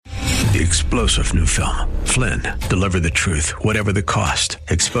the explosive new film, Flynn, Deliver the Truth, Whatever the Cost,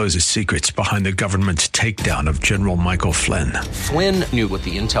 exposes secrets behind the government's takedown of General Michael Flynn. Flynn knew what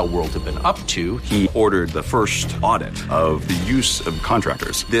the intel world had been up to. He ordered the first audit of the use of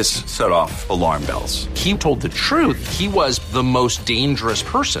contractors. This set off alarm bells. He told the truth. He was the most dangerous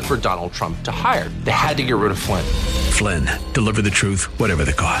person for Donald Trump to hire. They had to get rid of Flynn. Flynn, Deliver the Truth, Whatever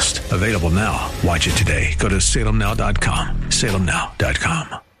the Cost. Available now. Watch it today. Go to salemnow.com.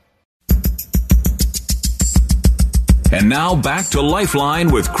 salemnow.com. And now back to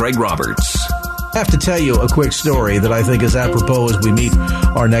Lifeline with Craig Roberts. I have to tell you a quick story that I think is apropos as we meet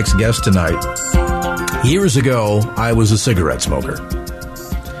our next guest tonight. Years ago, I was a cigarette smoker.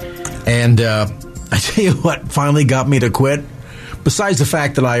 And I tell you what finally got me to quit. Besides the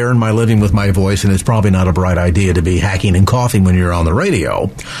fact that I earn my living with my voice, and it's probably not a bright idea to be hacking and coughing when you're on the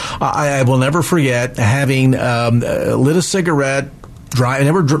radio, I will never forget having lit a cigarette.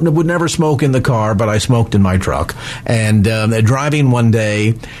 I would never smoke in the car, but I smoked in my truck. And driving one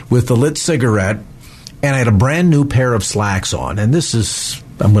day with the lit cigarette, and I had a brand new pair of slacks on. And this is,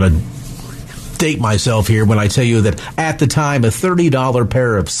 I'm going to date myself here when I tell you that at the time, a $30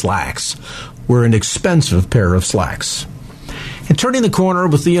 pair of slacks were an expensive pair of slacks. And turning the corner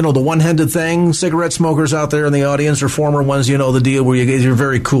with the one-handed thing, cigarette smokers out there in the audience or former ones, the deal where you're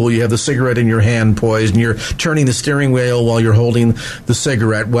very cool. You have the cigarette in your hand poised and you're turning the steering wheel while you're holding the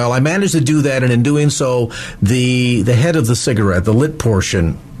cigarette. Well, I managed to do that, and in doing so, the head of the cigarette, the lit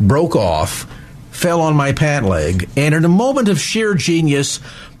portion, broke off, fell on my pant leg, and in a moment of sheer genius,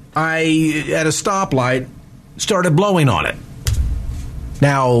 I, at a stoplight, started blowing on it.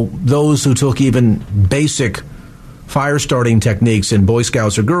 Now, those who took even basic fire starting techniques in Boy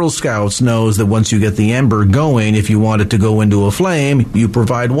Scouts or Girl Scouts knows that once you get the ember going, if you want it to go into a flame, you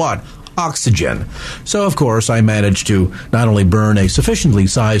provide what? Oxygen. So, of course, I managed to not only burn a sufficiently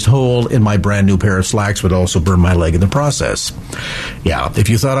sized hole in my brand new pair of slacks, but also burn my leg in the process. Yeah, if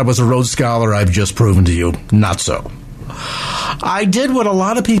you thought I was a Rhodes Scholar, I've just proven to you, not so. I did what a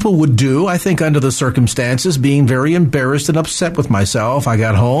lot of people would do, I think, under the circumstances, being very embarrassed and upset with myself. I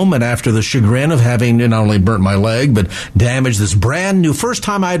got home, and after the chagrin of having not only burnt my leg, but damaged this brand new, first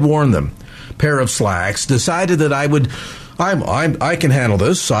time I'd worn them, pair of slacks, decided that I can handle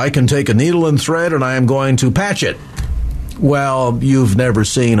this. I can take a needle and thread, and I am going to patch it. Well, you've never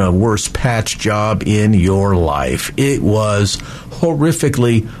seen a worse patch job in your life. It was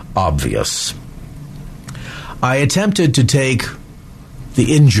horrifically obvious. I attempted to take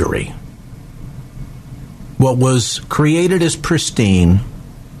the injury, what was created as pristine,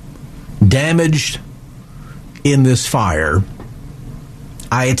 damaged in this fire.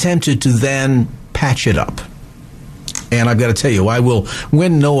 I attempted to then patch it up. And I've got to tell you, I will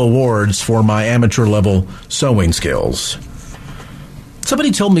win no awards for my amateur-level sewing skills.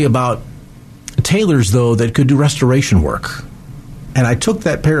 Somebody told me about tailors, though, that could do restoration work. And I took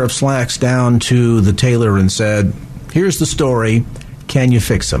that pair of slacks down to the tailor and said, here's the story. Can you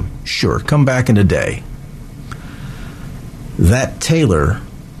fix them? Sure. Come back in a day. That tailor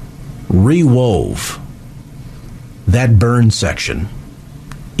rewove that burn section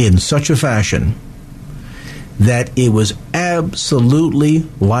in such a fashion that it was absolutely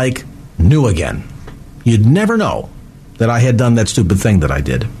like new again. You'd never know that I had done that stupid thing that I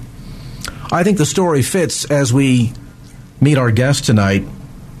did. I think the story fits as we meet our guest tonight,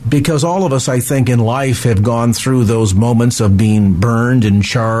 because all of us, I think, in life have gone through those moments of being burned and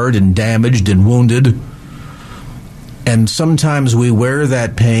charred and damaged and wounded. And sometimes we wear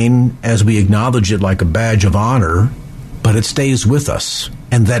that pain as we acknowledge it like a badge of honor, but it stays with us.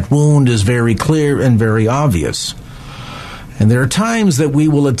 And that wound is very clear and very obvious. And there are times that we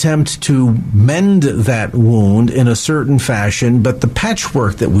will attempt to mend that wound in a certain fashion, but the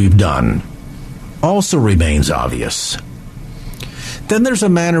patchwork that we've done also remains obvious. Then there's a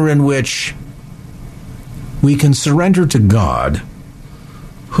manner in which we can surrender to God,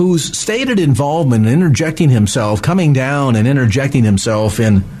 whose stated involvement in interjecting himself, coming down and interjecting himself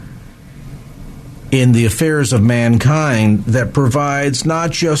in the affairs of mankind, that provides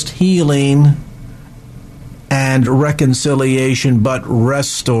not just healing and reconciliation, but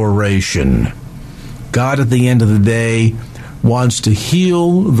restoration. God, at the end of the day, wants to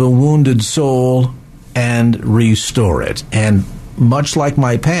heal the wounded soul and restore it. And much like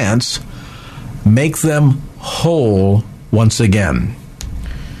my pants, make them whole once again.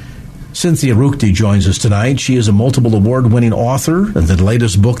 Cynthia Ruchti joins us tonight. She is a multiple award-winning author, and the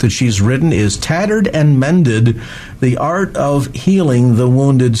latest book that she's written is Tattered and Mended, The Art of Healing the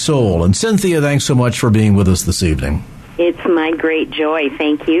Wounded Soul. And Cynthia, thanks so much for being with us this evening. It's my great joy.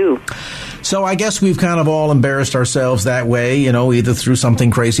 Thank you. So I guess we've kind of all embarrassed ourselves that way, either through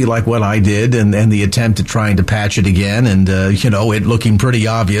something crazy like what I did and the attempt at trying to patch it again and, it looking pretty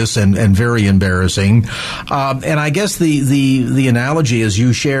obvious and very embarrassing. And I guess the analogy, as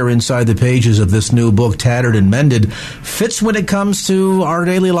you share inside the pages of this new book, Tattered and Mended, fits when it comes to our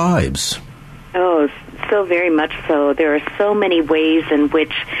daily lives. Oh, so very much so. There are so many ways in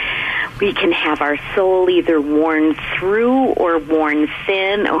which we can have our soul either worn through or worn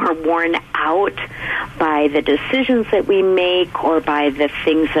thin or worn out by the decisions that we make or by the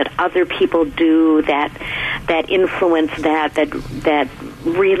things that other people do that influence that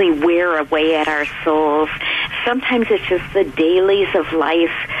really wear away at our souls. Sometimes it's just the dailies of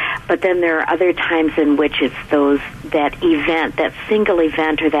life, but then there are other times in which it's that event, that single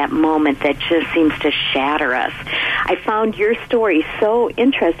event or that moment that just seems to shatter us. I found your story so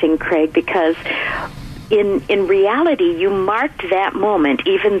interesting, Craig, because in reality, you marked that moment,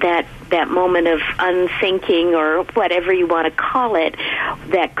 even that moment of unthinking or whatever you want to call it,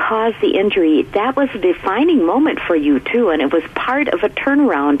 that caused the injury. That was a defining moment for you, too, and it was part of a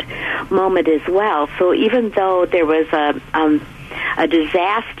turnaround moment as well. So even though there was a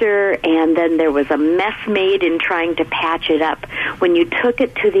disaster and then there was a mess made in trying to patch it up, when you took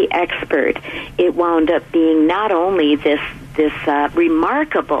it to the expert, it wound up being not only this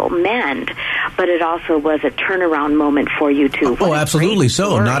remarkable mend, but it also was a turnaround moment for you too. Oh, absolutely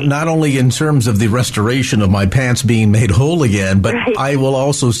so. Not only in terms of the restoration of my pants being made whole again, but right. I will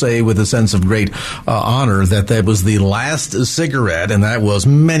also say with a sense of great honor that was the last cigarette, and that was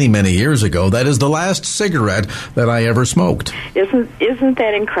many, many years ago. That is the last cigarette that I ever smoked. Isn't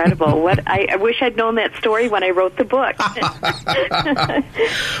that incredible? I wish I'd known that story when I wrote the book.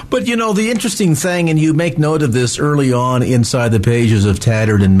 But the interesting thing, and you make note of this early on inside the pages of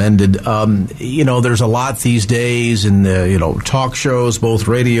Tattered and Mended, there's a lot these days in talk shows, both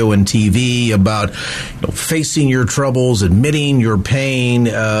radio and TV, about facing your troubles, admitting your pain,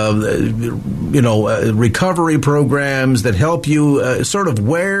 recovery programs that help you sort of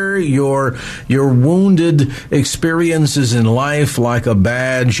wear your wounded experiences in life like a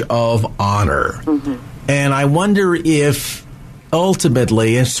badge of honor. Mm-hmm. And I wonder if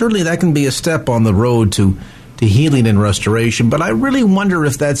ultimately, and certainly that can be a step on the road to healing and restoration, but I really wonder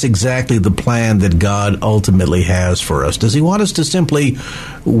if that's exactly the plan that God ultimately has for us. Does he want us to simply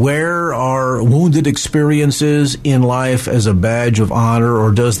wear our wounded experiences in life as a badge of honor,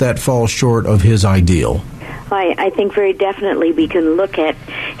 or does that fall short of his ideal? I think very definitely we can look at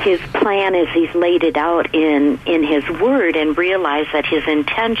his plan as he's laid it out in his word and realize that his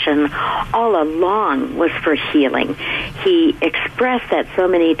intention all along was for healing. He expressed that so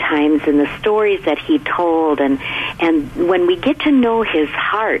many times in the stories that he told, and when we get to know his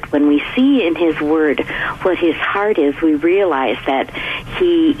heart, when we see in his word what his heart is, we realize that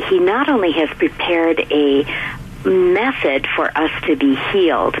he not only has prepared a method for us to be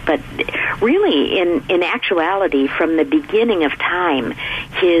healed, but really in actuality from the beginning of time,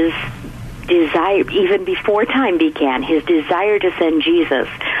 his desire, even before time began, his desire to send Jesus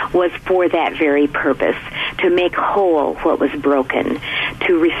was for that very purpose, to make whole what was broken,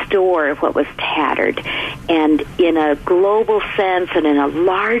 to restore what was tattered. And in a global sense and in a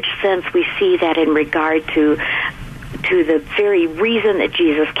large sense, we see that in regard to the very reason that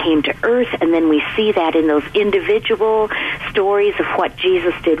Jesus came to earth, and then we see that in those individual stories of what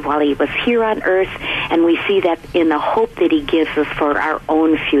Jesus did while he was here on earth, and we see that in the hope that he gives us for our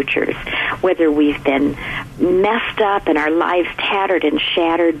own futures, whether we've been messed up and our lives tattered and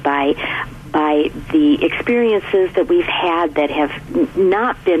shattered by the experiences that we've had that have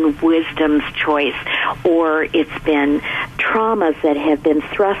not been wisdom's choice, or it's been traumas that have been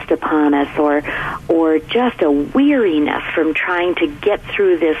thrust upon us, or just a weariness from trying to get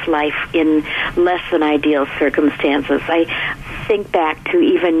through this life in less than ideal circumstances. I think back to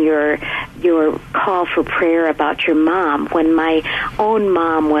even your call for prayer about your mom. When my own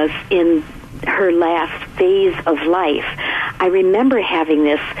mom was in her last phase of life, I remember having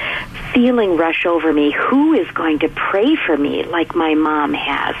this feeling rush over me. Who is going to pray for me like my mom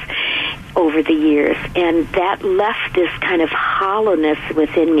has over the years? And that left this kind of hollowness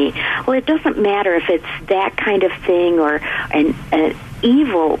within me. Well, it doesn't matter if it's that kind of thing or an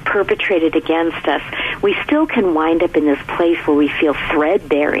evil perpetrated against us. We still can wind up in this place where we feel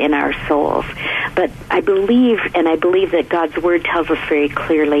threadbare in our souls. But I believe that God's Word tells us very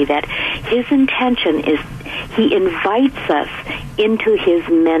clearly that his intention is he invites us into his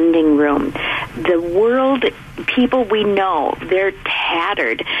mending room. The world, people we know, they're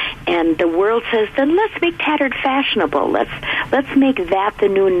tattered, and the world says, then let's make tattered fashionable. Let's make that the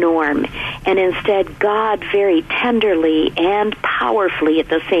new norm. And instead, God very tenderly and powerfully at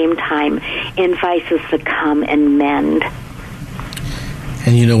the same time invites us to come and mend.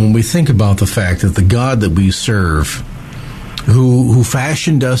 And when we think about the fact that the God that we serve, who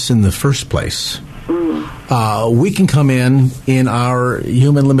fashioned us in the first place, we can come in our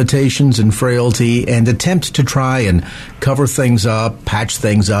human limitations and frailty and attempt to try and cover things up, patch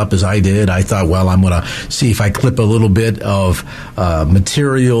things up, as I did. I thought, well, I'm going to see if I clip a little bit of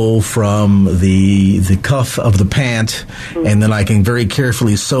material from the cuff of the pant, and then I can very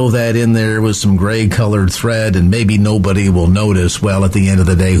carefully sew that in there with some gray-colored thread, and maybe nobody will notice. Well, at the end of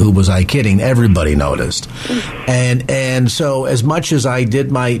the day, who was I kidding? Everybody noticed. And so as much as I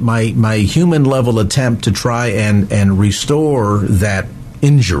did my human-level attempt to try and restore that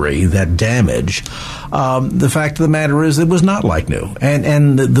injury, that damage, the fact of the matter is it was not like new.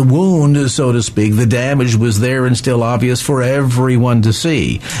 And the wound, so to speak, the damage was there and still obvious for everyone to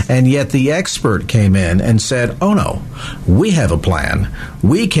see. And yet the expert came in and said, oh no, we have a plan.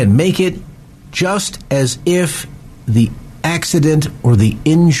 We can make it just as if the accident or the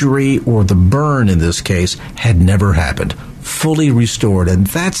injury or the burn in this case had never happened. Fully restored. And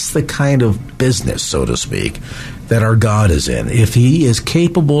that's the kind of business, so to speak, that our God is in. If he is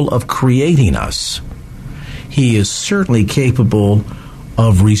capable of creating us, he is certainly capable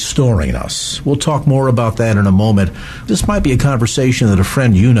of restoring us. We'll talk more about that in a moment. This might be a conversation that a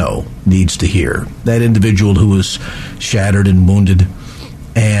friend needs to hear. That individual who is shattered and wounded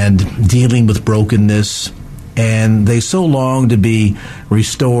and dealing with brokenness, and they so long to be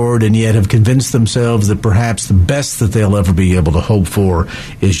restored and yet have convinced themselves that perhaps the best that they'll ever be able to hope for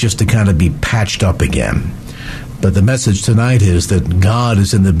is just to kind of be patched up again. But the message tonight is that God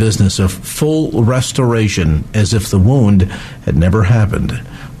is in the business of full restoration, as if the wound had never happened.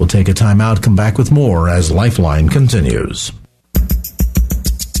 We'll take a time out, come back with more as Lifeline continues.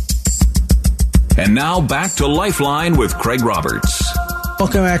 And now back to Lifeline with Craig Roberts.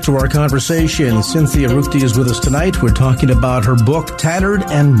 Welcome back to our conversation. Cynthia Ruchti is with us tonight. We're talking about her book, Tattered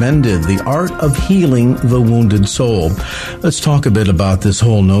and Mended, The Art of Healing the Wounded Soul. Let's talk a bit about this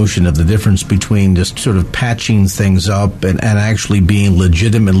whole notion of the difference between just sort of patching things up and actually being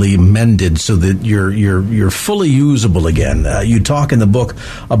legitimately mended so that you're fully usable again. You talk in the book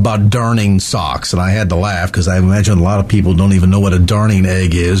about darning socks, and I had to laugh because I imagine a lot of people don't even know what a darning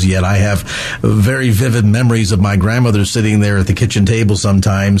egg is, yet I have very vivid memories of my grandmother sitting there at the kitchen table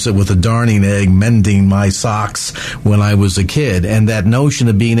sometimes with a darning egg mending my socks when I was a kid. And that notion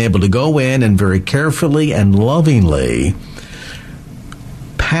of being able to go in and very carefully and lovingly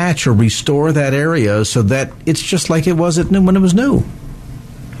patch or restore that area so that it's just like it was when it was new.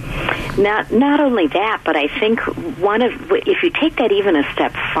 Not only that, but I think if you take that even a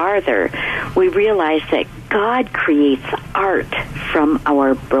step farther, we realize that God creates art from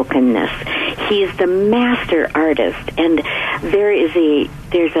our brokenness. He is the master artist, and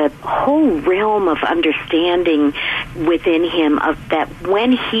there's a whole realm of understanding within him of that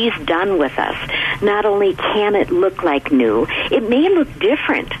when he's done with us, not only can it look like new, it may look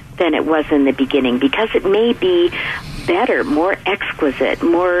different than it was in the beginning because it may be better, more exquisite,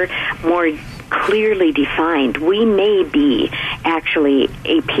 more clearly defined. We may be actually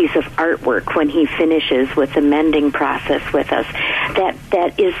a piece of artwork when he finishes with the mending process with us.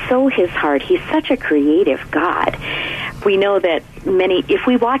 That is so his heart. He's such a creative God. We know that if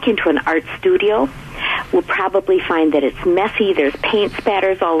we walk into an art studio, we'll probably find that it's messy. There's paint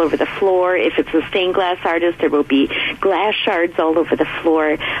spatters all over the floor. If it's a stained glass artist, there will be glass shards all over the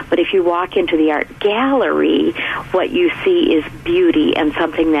floor. But if you walk into the art gallery, what you see is beauty and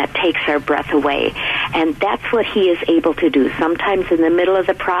something that takes our breath away. And that's what he is able to do. Sometimes in the middle of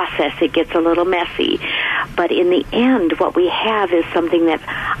the process, it gets a little messy. But in the end, what we have is something that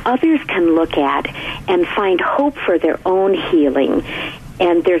others can look at and find hope for their own healing.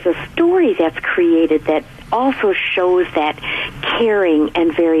 And there's a story that's created that also shows that caring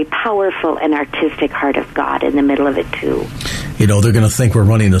and very powerful and artistic heart of God in the middle of it, too. They're going to think we're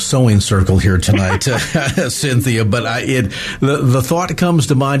running a sewing circle here tonight, Cynthia, but the thought comes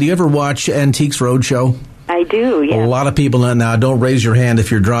to mind. Do you ever watch Antiques Roadshow? I do, yeah. A lot of people now, don't raise your hand if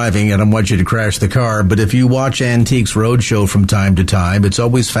you're driving. I don't want you to crash the car. But if you watch Antiques Roadshow from time to time, it's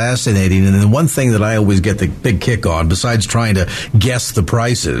always fascinating. And then one thing that I always get the big kick on, besides trying to guess the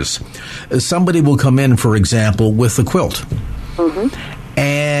prices, somebody will come in, for example, with a quilt. Mm-hmm.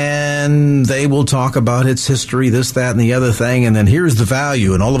 And they will talk about its history, this, that, and the other thing, and then here's the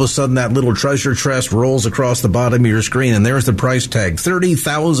value, and all of a sudden that little treasure chest rolls across the bottom of your screen, and there's the price tag,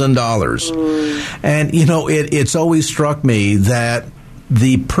 $30,000. And, it's always struck me that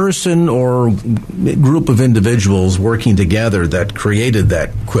the person or group of individuals working together that created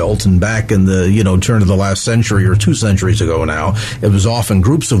that quilt, and back in the turn of the last century or 2 centuries ago now, it was often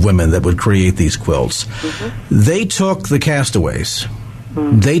groups of women that would create these quilts. They took the castaways.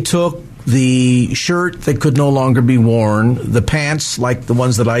 They took the shirt that could no longer be worn, the pants like the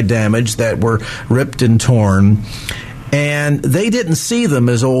ones that I damaged that were ripped and torn, and they didn't see them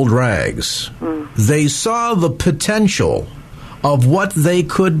as old rags. They saw the potential of what they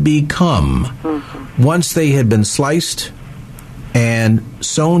could become once they had been sliced and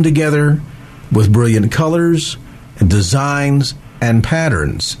sewn together with brilliant colors and designs and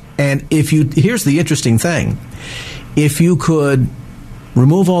patterns. And here's the interesting thing. If you could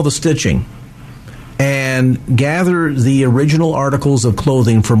remove all the stitching and gather the original articles of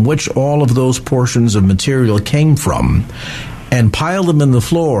clothing from which all of those portions of material came from and pile them in the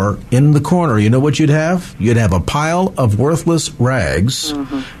floor in the corner, you know what you'd have? You'd have a pile of worthless rags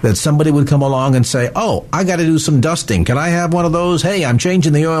that somebody would come along and say, oh, I got to do some dusting. Can I have one of those? Hey, I'm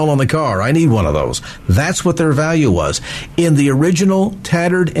changing the oil on the car. I need one of those. That's what their value was. In the original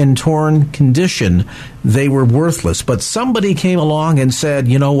tattered and torn condition, they were worthless. But somebody came along and said,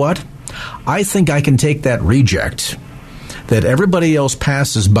 you know what? I think I can take that reject that everybody else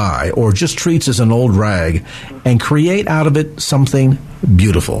passes by or just treats as an old rag and create out of it something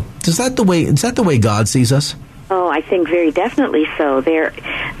beautiful. Is that the way God sees us? Oh, I think very definitely so.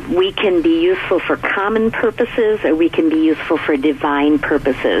 We can be useful for common purposes, or we can be useful for divine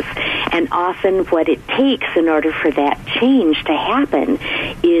purposes. And often what it takes in order for that change to happen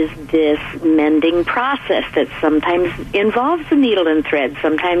is this mending process that sometimes involves a needle and thread,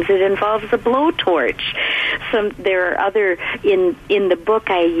 sometimes it involves a blowtorch. There are other, in the book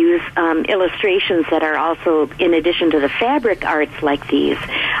I use illustrations that are also, in addition to the fabric arts like these,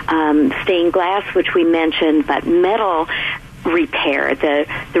 stained glass, which we mentioned, but metal repair.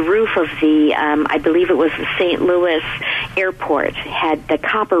 The roof of the, I believe it was the St. Louis airport, the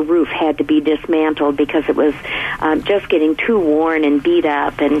copper roof had to be dismantled because it was just getting too worn and beat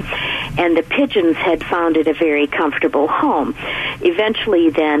up, and the pigeons had found it a very comfortable home. Eventually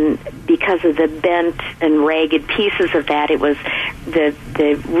then, because of the bent and ragged pieces of that, it was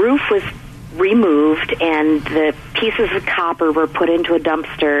the roof was removed and the pieces of copper were put into a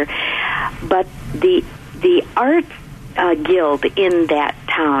dumpster. But the art guild in that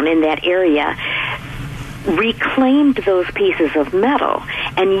town, in that area, reclaimed those pieces of metal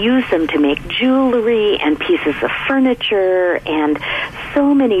and used them to make jewelry and pieces of furniture and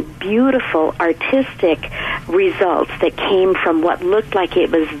so many beautiful artistic results that came from what looked like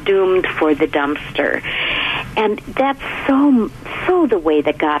it was doomed for the dumpster. And that's so the way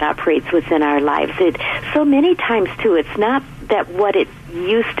that God operates within our lives. So many times, too, it's not that what it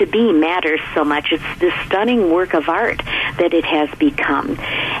used to be matters so much. It's the stunning work of art that it has become.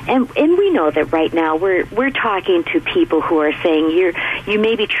 And we know that right now we're talking to people who are saying, you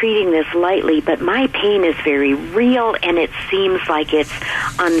may be treating this lightly, but my pain is very real and it seems like it's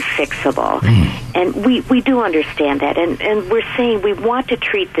unfixable. And we do understand that. And we're saying we want to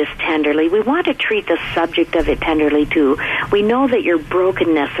treat this tenderly. We want to treat the subject of it tenderly too. We know that your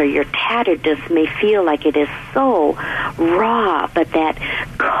brokenness or your tatteredness may feel like it is so raw, but that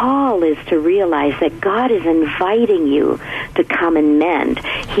call is to realize that God is inviting you to come and mend.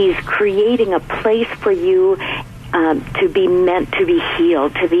 He's creating a place for you to be meant to be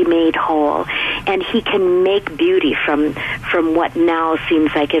healed, to be made whole. And he can make beauty from what now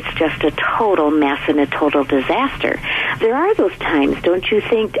seems like it's just a total mess and a total disaster. There are those times, don't you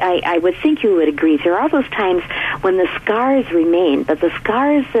think? I would think you would agree. There are those times when the scars remain, but the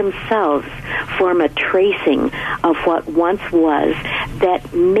scars themselves form a tracing of what once was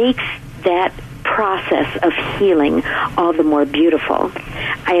that makes that process of healing all the more beautiful.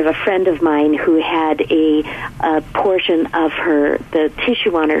 I have a friend of mine who had a portion of the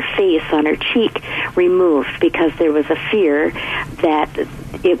tissue on her face, on her cheek, removed because there was a fear that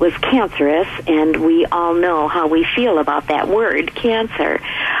it was cancerous, and we all know how we feel about that word, cancer.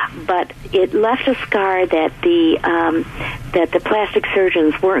 But it left a scar that the plastic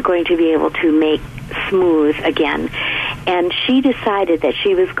surgeons weren't going to be able to make smooth again. And she decided that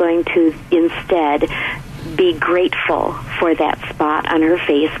she was going to instead be grateful for that spot on her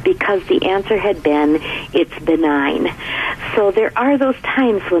face because the answer had been it's benign. so there are those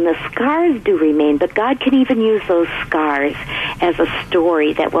times when the scars do remain, but God can even use those scars as a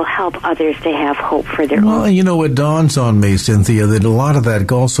story that will help others to have hope for their own. Well, you know, it dawns on me, Cynthia, that a lot of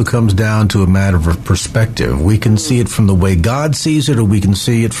that also comes down to a matter of perspective. We can see it from the way God sees it, or we can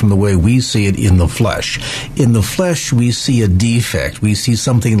see it from the way we see it in the flesh. In the flesh, we see a defect. We see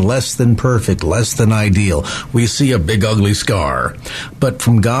something less than perfect, less than ideal. We see a big, ugly scar. But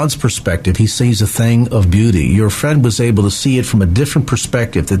from God's perspective, he sees a thing of beauty. Your friend was able to see it from a different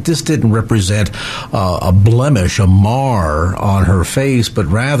perspective, that this didn't represent a blemish, a mar on her face, but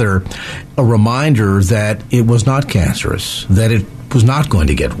rather a reminder that it was not cancerous, that it was not going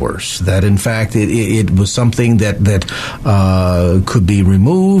to get worse, that in fact it was something that could be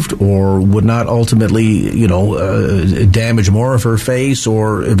removed or would not ultimately, damage more of her face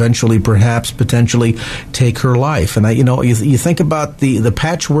or eventually perhaps potentially take her life. And you think about the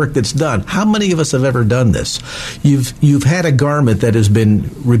patchwork that's done. How many of us have ever done this? You've had a garment that has been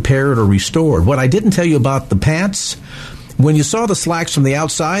repaired or restored. What I didn't tell you about the pants, when you saw the slacks from the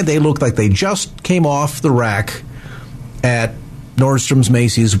outside, they looked like they just came off the rack at Nordstrom's,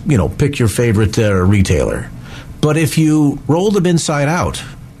 Macy's, pick your favorite retailer. But if you rolled them inside out,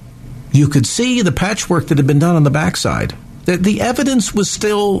 you could see the patchwork that had been done on the backside. The evidence was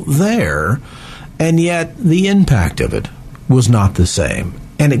still there, and yet the impact of it was not the same.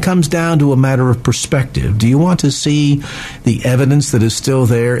 And it comes down to a matter of perspective. Do you want to see the evidence that is still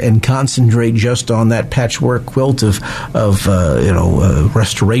there and concentrate just on that patchwork quilt of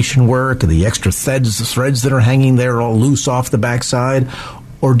restoration work and the extra threads that are hanging there all loose off the backside?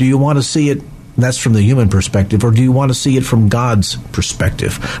 Or do you want to see it, that's from the human perspective, or do you want to see it from God's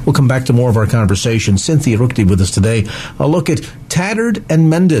perspective? We'll come back to more of our conversation. Cynthia Ruchti with us today. A look at Tattered and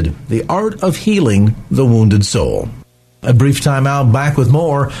Mended, the art of healing the wounded soul. A brief time out, back with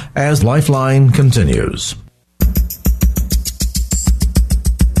more as Lifeline continues.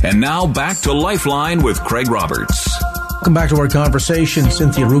 And now back to Lifeline with Craig Roberts. Welcome back to our conversation.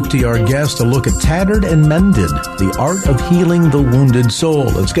 Cynthia Ruchti, our guest, a look at Tattered and Mended, the art of healing the wounded soul.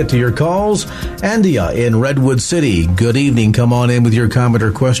 Let's get to your calls. Andia in Redwood City. Good evening. Come on in with your comment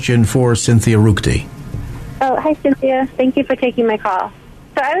or question for Cynthia Ruchti. Oh, hi, Cynthia. Thank you for taking my call.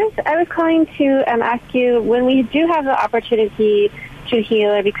 So I was calling to ask you, when we do have the opportunity to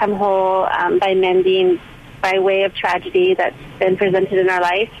heal or become whole by mending by way of tragedy that's been presented in our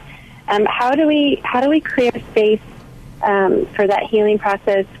life, how do we clear space for that healing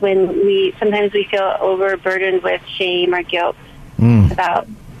process when sometimes we feel overburdened with shame or guilt about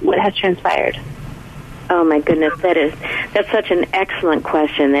what has transpired? Oh my goodness, that's such an excellent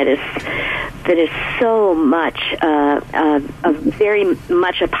question. That is so much very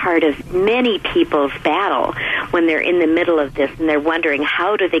much a part of many people's battle when they're in the middle of this and they're wondering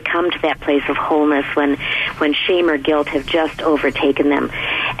how do they come to that place of wholeness when shame or guilt have just overtaken them.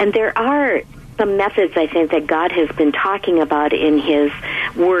 And there are some methods, I think, that God has been talking about in His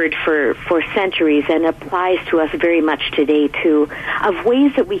Word for centuries and applies to us very much today, too, of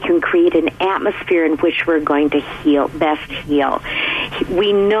ways that we can create an atmosphere in which we're going to best heal.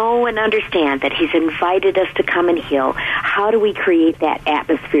 We know and understand that He's invited us to come and heal. How do we create that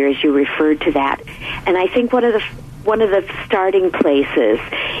atmosphere, as you referred to that? And I think one of the starting places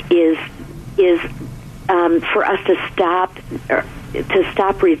is for us to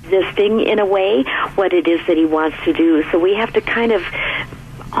stop resisting, in a way, what it is that He wants to do. So we have to kind of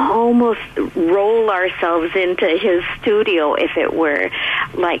almost roll ourselves into His studio, if it were,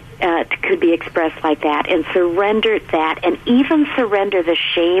 could be expressed like that, and surrender that, and even surrender the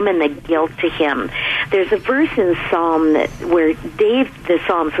shame and the guilt to Him. There's a verse in where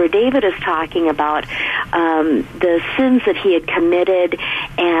David is talking about the sins that he had committed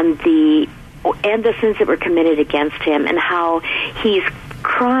and the sins that were committed against him, and how he's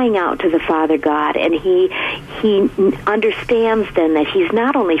crying out to the Father God, and he understands then that he's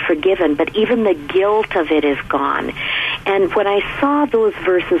not only forgiven, but even the guilt of it is gone. And when I saw those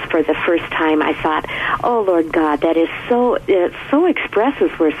verses for the first time, I thought, oh Lord God, that is it so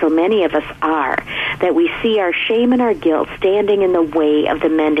expresses where so many of us are, that we see our shame and our guilt standing in the way of the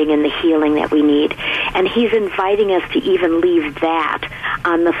mending and the healing that we need. And He's inviting us to even leave that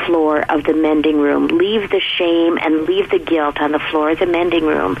on the floor of the mending room. Leave the shame and leave the guilt on the floor of the mending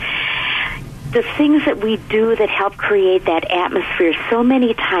room. The things that we do that help create that atmosphere, so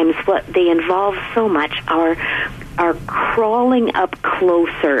many times what they involve so much are crawling up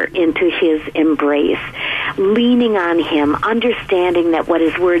closer into His embrace, leaning on Him, understanding that what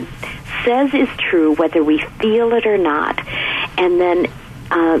His Word says is true, whether we feel it or not, and then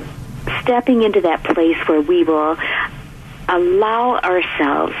stepping into that place where we will allow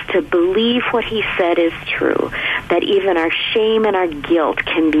ourselves to believe what he said is true, that even our shame and our guilt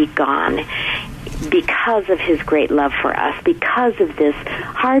can be gone because of his great love for us, because of this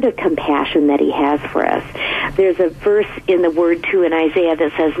heart of compassion that he has for us. There's a verse in the Word, too, in Isaiah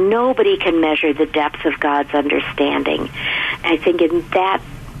that says, nobody can measure the depths of God's understanding. I think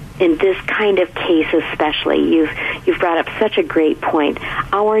in this kind of case especially, you've brought up such a great point.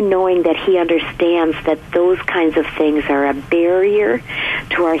 Our knowing that he understands that those kinds of things are a barrier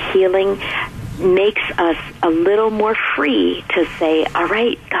to our healing makes us a little more free to say, all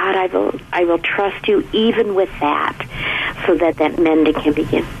right, God, I will trust you even with that, so that mending can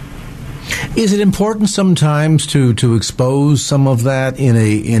begin. Is it important sometimes to expose some of that in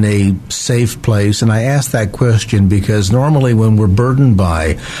a safe place? And I ask that question because normally when we're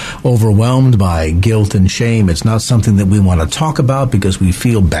overwhelmed by guilt and shame, it's not something that we want to talk about because we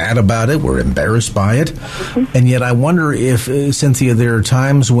feel bad about it, we're embarrassed by it. Mm-hmm. And yet I wonder if, Cynthia, there are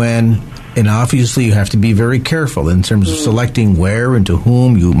times when, and obviously you have to be very careful in terms of selecting where and to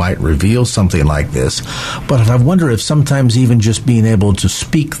whom you might reveal something like this. But I wonder if sometimes even just being able to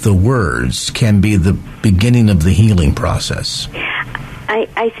speak the words can be the beginning of the healing process.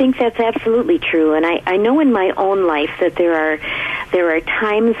 I think that's absolutely true. And I know in my own life that there are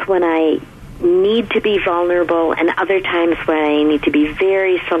times when I need to be vulnerable and other times when I need to be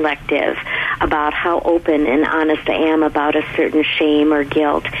very selective about how open and honest I am about a certain shame or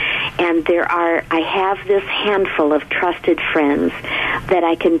guilt. And I have this handful of trusted friends that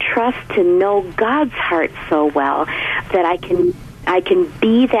I can trust to know God's heart so well that I can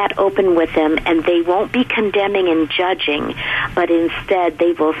be that open with them, and they won't be condemning and judging, but instead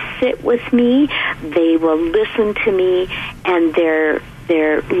they will sit with me, they will listen to me, and their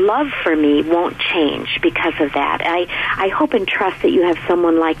love for me won't change because of that. I hope and trust that you have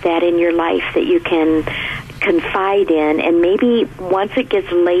someone like that in your life that you can confide in, and maybe once it gets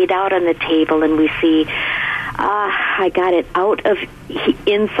laid out on the table and we see, I got it out of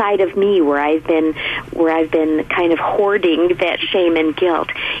inside of me where I've been kind of hoarding that shame and guilt.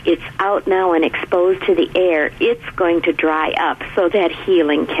 It's out now and exposed to the air. It's going to dry up so that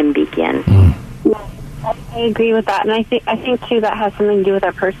healing can begin. I agree with that, and I think too that has something to do with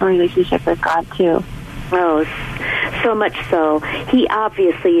our personal relationship with God too. Oh, so much so. He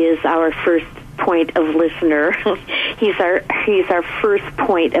obviously is our first point of listener. He's our first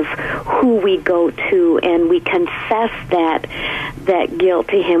point of who we go to, and we confess that guilt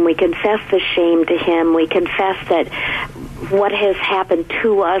to him. We confess the shame to him. We confess that what has happened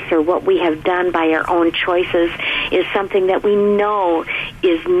to us or what we have done by our own choices is something that we know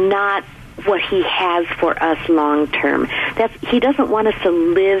is not what he has for us long term. He doesn't want us to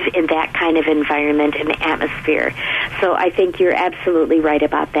live in that kind of environment and atmosphere. So I think you're absolutely right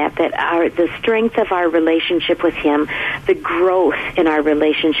about that the strength of our relationship with him, the growth in our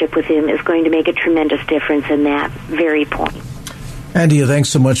relationship with him is going to make a tremendous difference in that very point. Andrea, thanks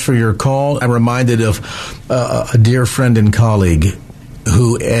so much for your call. I'm reminded of a dear friend and colleague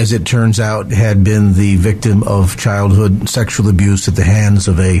who, as it turns out, had been the victim of childhood sexual abuse at the hands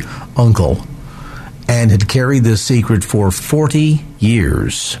of a uncle and had carried this secret for 40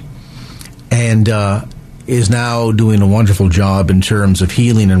 years and is now doing a wonderful job in terms of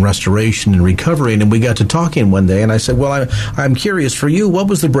healing and restoration and recovery. And we got to talking one day, and I said, well, I'm curious, for you, what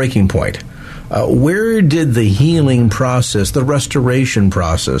was the breaking point? Where did the healing process, the restoration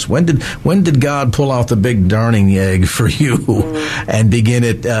process, when did God pull out the big darning egg for you and begin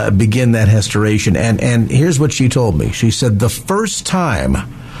that restoration? And here's what she told me. She said, the first time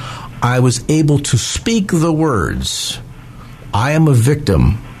I was able to speak the words, I am a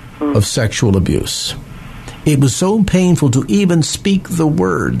victim of sexual abuse. It was so painful to even speak the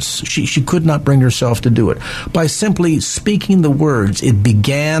words. She could not bring herself to do it. By simply speaking the words, it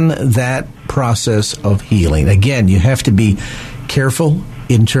began that process of healing. Again, you have to be careful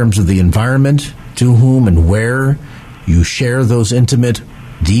in terms of the environment, to whom and where you share those intimate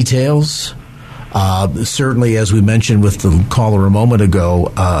details. Certainly, as we mentioned with the caller a moment ago,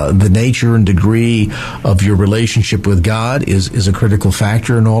 the nature and degree of your relationship with God is a critical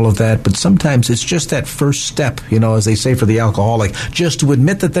factor in all of that. But sometimes it's just that first step, as they say for the alcoholic, just to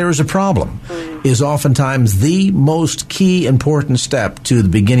admit that there is a problem is oftentimes the most key important step to the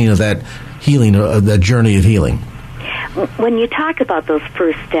beginning of that healing, that journey of healing. When you talk about those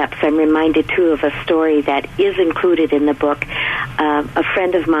first steps, I'm reminded, too, of a story that is included in the book. A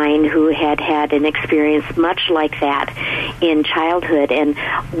friend of mine who had an experience much like that in childhood, and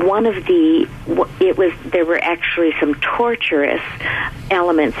there were actually some torturous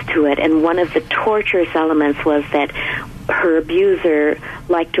elements to it, and one of the torturous elements was that her abuser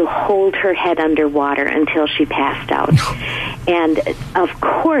liked to hold her head underwater until she passed out. And, of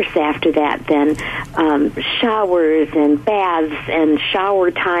course, after that, then showers and baths and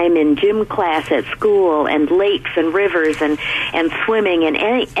shower time in gym class at school and lakes and rivers and swimming and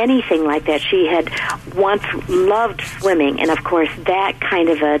anything like that. She had once loved swimming, and, of course, that kind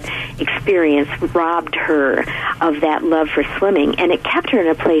of an experience robbed her of that love for swimming, and it kept her in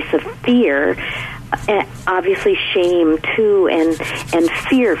a place of fear, obviously shame too, and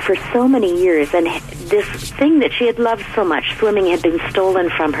fear for so many years. And this thing that she had loved so much, swimming, had been stolen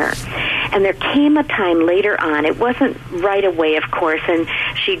from her. And there came a time later on, it wasn't right away, of course, and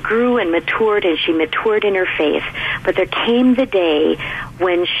she grew and she matured in her faith, but there came the day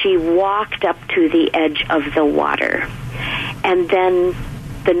when she walked up to the edge of the water. And then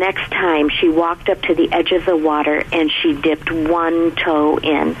the next time she walked up to the edge of the water and she dipped one toe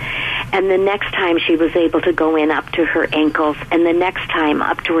in. And the next time she was able to go in up to her ankles, and the next time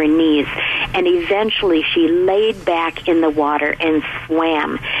up to her knees. And eventually she laid back in the water and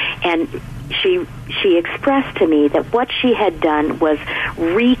swam. And she expressed to me that what she had done was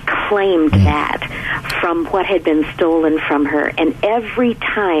reclaimed that from what had been stolen from her. And every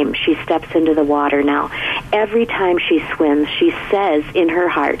time she steps into the water now, every time she swims, she says in her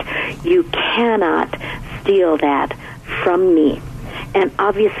heart, "You cannot steal that from me." And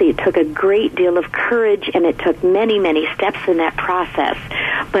obviously it took a great deal of courage, and it took many, many steps in that process.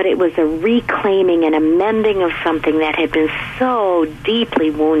 But it was a reclaiming and a mending of something that had been so deeply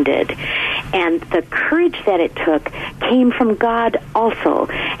wounded. And the courage that it took came from God also.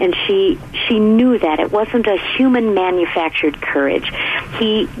 And she knew that. It wasn't a human manufactured courage.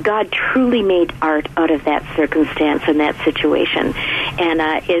 God truly made art out of that circumstance and that situation. And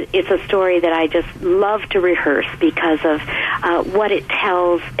it's a story that I just love to rehearse because of what it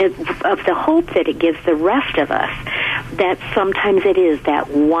tells, of the hope that it gives the rest of us, that sometimes it is that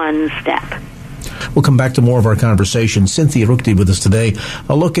one step. We'll come back to more of our conversation. Cynthia Ruchti with us today.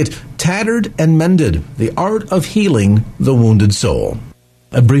 A look at Tattered and Mended, the art of healing the wounded soul.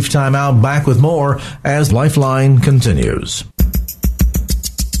 A brief time out, back with more as Lifeline continues.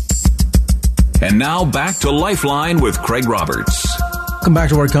 And now back to Lifeline with Craig Roberts. Welcome back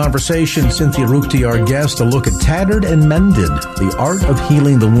to our conversation. Cynthia Ruchti, our guest, a look at Tattered and Mended, the art of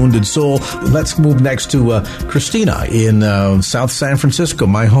healing the wounded soul. Let's move next to Christina in South San Francisco,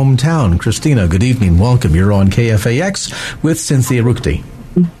 my hometown. Christina, good evening. Welcome. You're on KFAX with Cynthia Ruchti.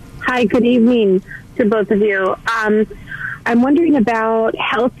 Hi, good evening to both of you. I'm wondering about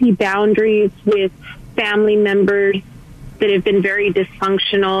healthy boundaries with family members that have been very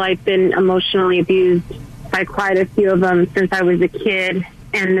dysfunctional. I've been emotionally abused by quite a few of them since I was a kid,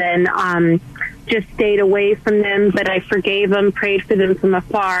 and then just stayed away from them, but I forgave them, prayed for them from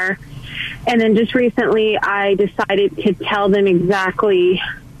afar. And then just recently I decided to tell them exactly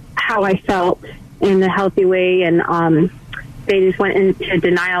how I felt in a healthy way, and they just went into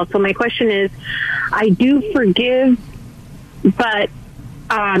denial. So my question is, I do forgive, but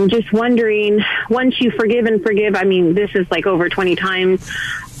just wondering, once you forgive and forgive, I mean, this is like over 20 times,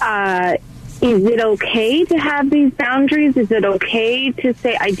 is it okay to have these boundaries? Is it okay to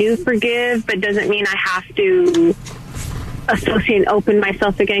say I do forgive, but doesn't mean I have to associate and open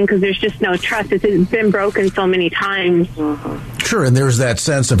myself again because there's just no trust? It's been broken so many times. Sure, and there's that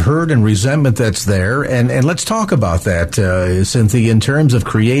sense of hurt and resentment that's there. And let's talk about that, Cynthia, in terms of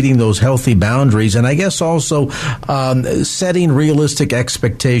creating those healthy boundaries, and I guess also setting realistic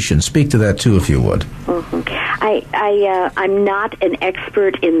expectations. Speak to that, too, if you would. I'm not an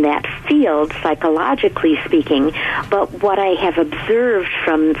expert in that field, psychologically speaking, but what I have observed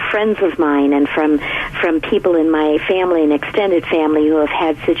from friends of mine and from people in my family and extended family who have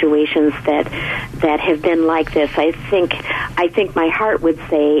had situations that have been like this, I think my heart would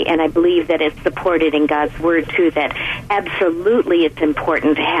say, and I believe that it's supported in God's Word too, that absolutely it's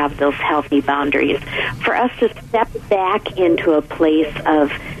important to have those healthy boundaries. For us to step back into a place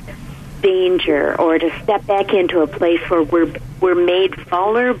of danger, or to step back into a place where we're made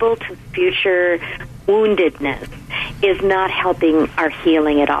vulnerable to future woundedness, is not helping our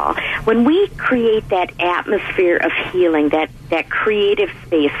healing at all. When we create that atmosphere of healing, that creative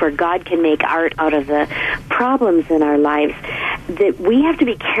space where God can make art out of the problems in our lives, that we have to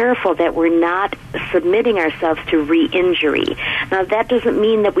be careful that we're not submitting ourselves to re-injury. Now, that doesn't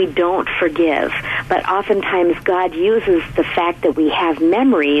mean that we don't forgive, but oftentimes God uses the fact that we have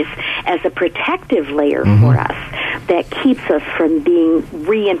memories as a protective layer for us that keeps us from being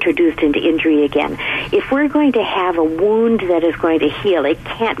reintroduced into injury again. If we're going to have a wound that is going to heal, it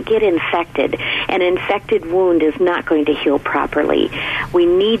can't get infected, An infected wound is not going to heal properly. We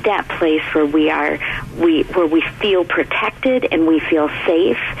need that place where we feel protected and we feel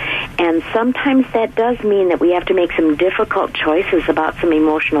safe. And sometimes that does mean that we have to make some difficult choices about some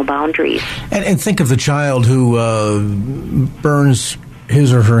emotional boundaries. And think of the child who burns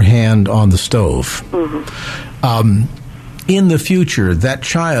his or her hand on the stove. Mm-hmm. In the future, that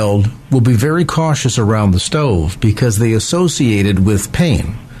child will be very cautious around the stove because they associate it with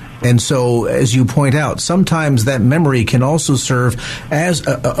pain. And so, as you point out, sometimes that memory can also serve as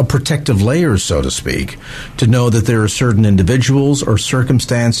a protective layer, so to speak, to know that there are certain individuals or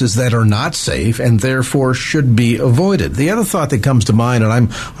circumstances that are not safe and therefore should be avoided. The other thought that comes to mind,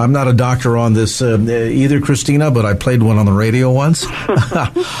 and I'm not a doctor on this either, Christina, but I played one on the radio once,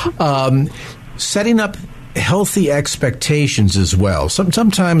 setting up healthy expectations as well.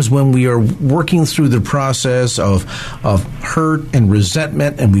 Sometimes when we are working through the process of hurt and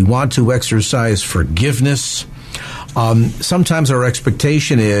resentment and we want to exercise forgiveness, sometimes our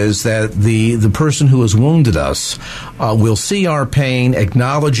expectation is that the person who has wounded us will see our pain,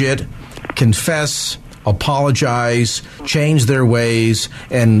 acknowledge it, confess, apologize, change their ways,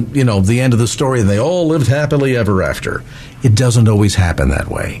 and, the end of the story, and they all lived happily ever after. It doesn't always happen that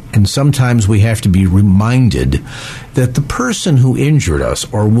way. And sometimes we have to be reminded that the person who injured us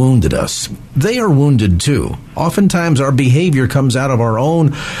or wounded us, they are wounded too. Oftentimes our behavior comes out of our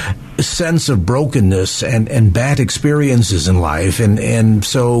own sense of brokenness and bad experiences in life. And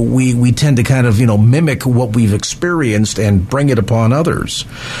so we tend to kind of, mimic what we've experienced and bring it upon others.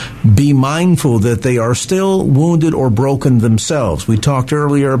 Be mindful that they are still wounded or broken themselves. We talked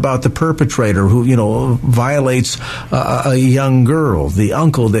earlier about the perpetrator who, violates a young girl, the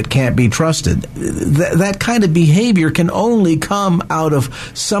uncle that can't be trusted. That kind of behavior can only come out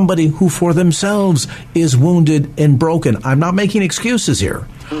of somebody who for themselves is wounded and broken. I'm not making excuses here.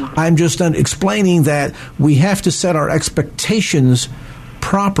 I'm just explaining that we have to set our expectations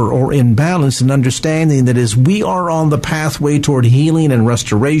proper or in balance, and understanding that as we are on the pathway toward healing and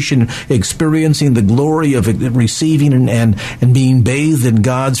restoration, experiencing the glory of receiving and being bathed in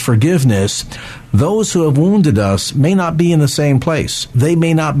God's forgiveness, those who have wounded us may not be in the same place. They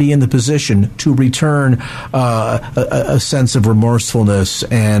may not be in the position to return a sense of remorsefulness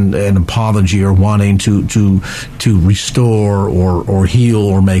and an apology, or wanting to restore or heal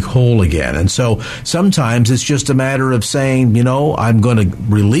or make whole again. And so sometimes it's just a matter of saying, I'm going to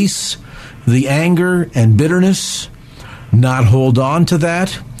release the anger and bitterness, not hold on to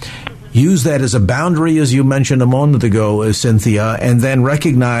that. Use that as a boundary, as you mentioned a moment ago, Cynthia, and then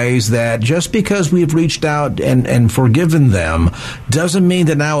recognize that just because we've reached out and forgiven them doesn't mean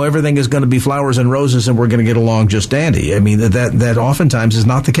that now everything is going to be flowers and roses and we're going to get along just dandy. I mean, that oftentimes is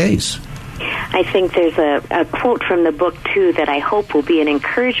not the case. I think there's a quote from the book, too, that I hope will be an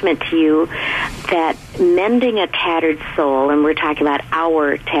encouragement to you, that mending a tattered soul, and we're talking about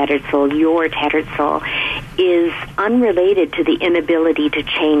our tattered soul, your tattered soul, is unrelated to the inability to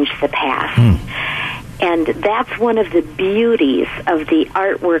change the past. And that's one of the beauties of the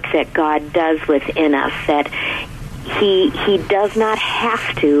artwork that God does within us, that He does not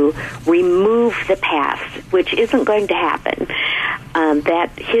have to remove the past, which isn't going to happen.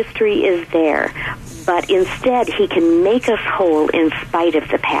 That history is there. But instead, He can make us whole in spite of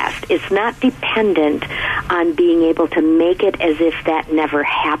the past. It's not dependent on being able to make it as if that never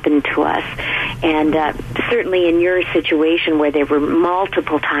happened to us. And certainly in your situation, where there were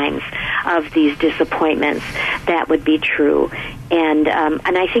multiple times of these disappointments, that would be true. And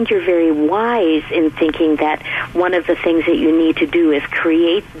I think you're very wise in thinking that one of the things that you need to do is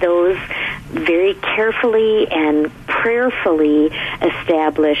create those very carefully and prayerfully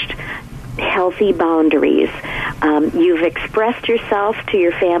established healthy boundaries. You've expressed yourself to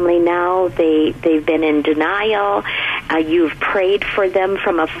your family now. They've been in denial. You've prayed for them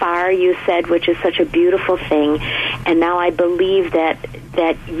from afar, you said, which is such a beautiful thing. And now I believe that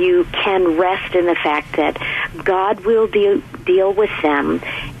you can rest in the fact that God will deal with them,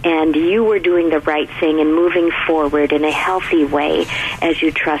 and you were doing the right thing and moving forward in a healthy way as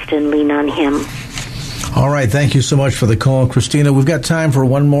you trust and lean on Him. All right, thank you so much for the call, Christina. We've got time for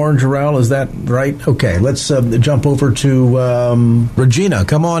one more, Jarrell, is that right? Okay, let's jump over to Regina.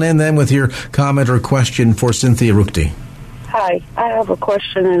 Come on in then with your comment or question for Cynthia Ruchti. Hi, I have a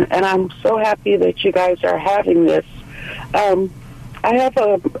question, and I'm so happy that you guys are having this. I have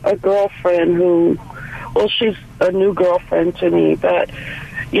a girlfriend who, she's a new girlfriend to me, but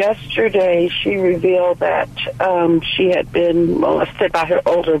yesterday she revealed that she had been molested by her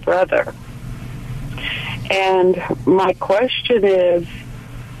older brother. And my question is,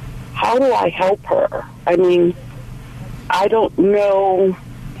 how do I help her? I mean, I don't know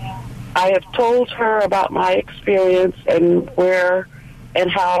I have told her about my experience and where and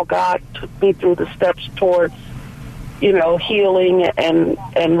how God took me through the steps towards, healing and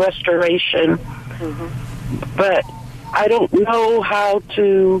restoration. Mm-hmm. But I don't know how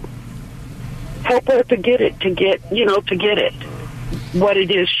to help her to get what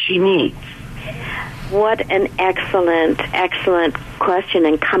it is she needs. What an excellent question,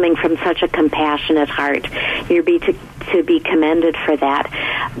 and coming from such a compassionate heart. You're to be commended for that.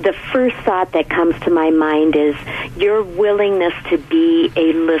 The first thought that comes to my mind is your willingness to be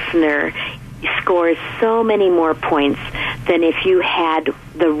a listener scores so many more points than if you had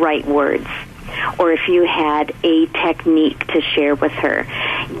the right words or if you had a technique to share with her.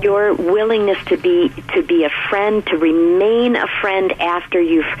 Your willingness to be a friend, to remain a friend after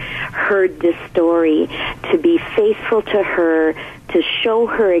you've heard this story, to be faithful to her, to show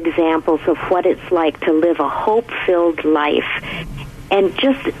her examples of what it's like to live a hope-filled life, and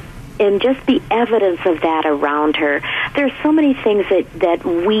just the evidence of that around her. There's so many things that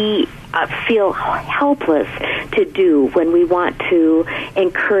we feel helpless to do when we want to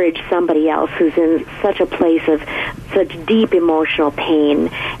encourage somebody else who's in such a place of such deep emotional pain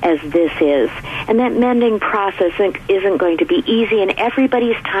as this is. And that mending process isn't going to be easy, and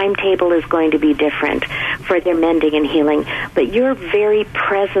everybody's timetable is going to be different for their mending and healing. But your very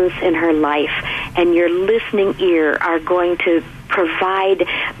presence in her life and your listening ear are going to provide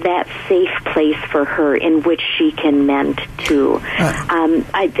that safe place for her in which she can mend to.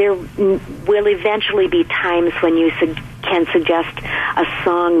 There will eventually be times when you can suggest a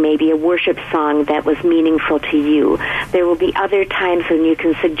song, maybe a worship song that was meaningful to you. There will be other times when you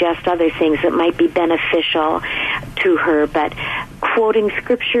can suggest other things that might be beneficial to her, but quoting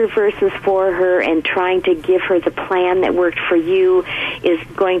scripture verses for her and trying to give her the plan that worked for you is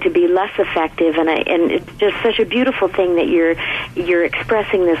going to be less effective. And it's just such a beautiful thing that you're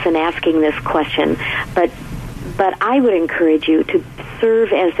expressing this and asking this question. But I would encourage you to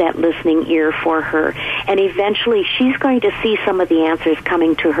serve as that listening ear for her, and eventually she's going to see some of the answers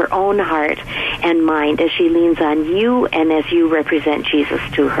coming to her own heart and mind as she leans on you and as you represent Jesus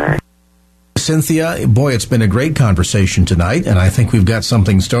to her. Cynthia, boy, it's been a great conversation tonight, and I think we've got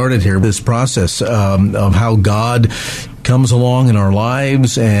something started here. This process of how God comes along in our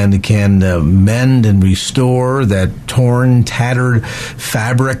lives and can mend and restore that torn, tattered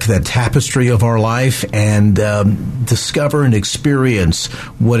fabric, that tapestry of our life, and discover and experience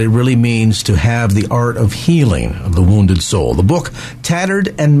what it really means to have the art of healing of the wounded soul. The book,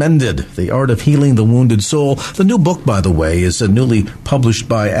 Tattered and Mended, The Art of Healing the Wounded Soul. The new book, by the way, is newly published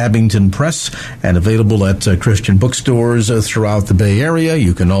by Abington Press and available at Christian bookstores throughout the Bay Area.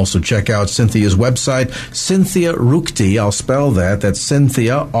 You can also check out Cynthia's website, Cynthia Ruchti. I'll spell that. That's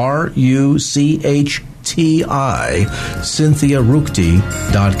Cynthia, Ruchti,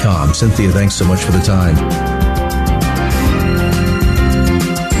 CynthiaRuchti.com. Cynthia, thanks so much for the time.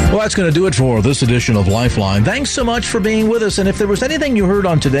 Well, that's going to do it for this edition of Lifeline. Thanks so much for being with us. And if there was anything you heard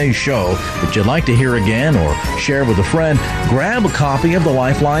on today's show that you'd like to hear again or share with a friend, grab a copy of the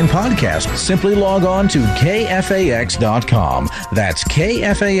Lifeline podcast. Simply log on to KFAX.com. That's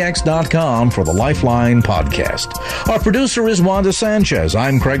KFAX.com for the Lifeline podcast. Our producer is Wanda Sanchez.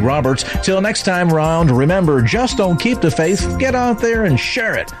 I'm Craig Roberts. Till next time round, remember, just don't keep the faith. Get out there and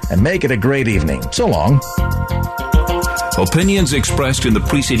share it and make it a great evening. So long. Opinions expressed in the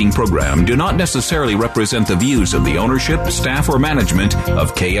preceding program do not necessarily represent the views of the ownership, staff, or management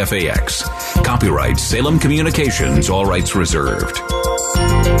of KFAX. Copyright Salem Communications, all rights reserved.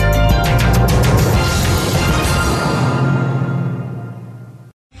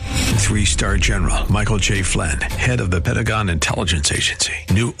 3-star General Michael J. Flynn, head of the Pentagon Intelligence Agency,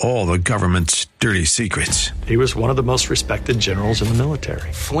 knew all the government's dirty secrets. He was one of the most respected generals in the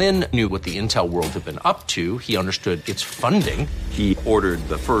military. Flynn knew what the intel world had been up to. He understood its funding. He ordered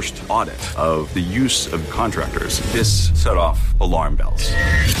the first audit of the use of contractors. This set off alarm bells.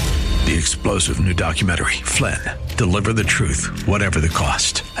 The explosive new documentary, Flynn, Deliver the Truth, Whatever the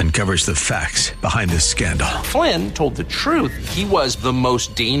Cost, uncovers the facts behind this scandal. Flynn told the truth. He was the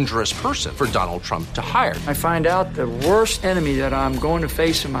most dangerous person for Donald Trump to hire. I find out the worst enemy that I'm going to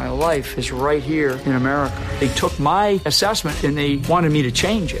face in my life is right here in America. They took my assessment and they wanted me to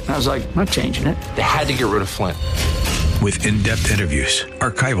change it. And I was like, I'm not changing it. They had to get rid of Flynn. With in-depth interviews,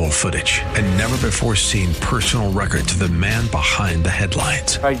 archival footage, and never-before-seen personal records of the man behind the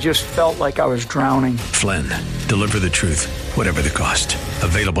headlines. I just felt like I was drowning. Flynn, Deliver the Truth, Whatever the Cost.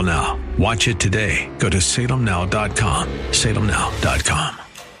 Available now. Watch it today. Go to salemnow.com. salemnow.com.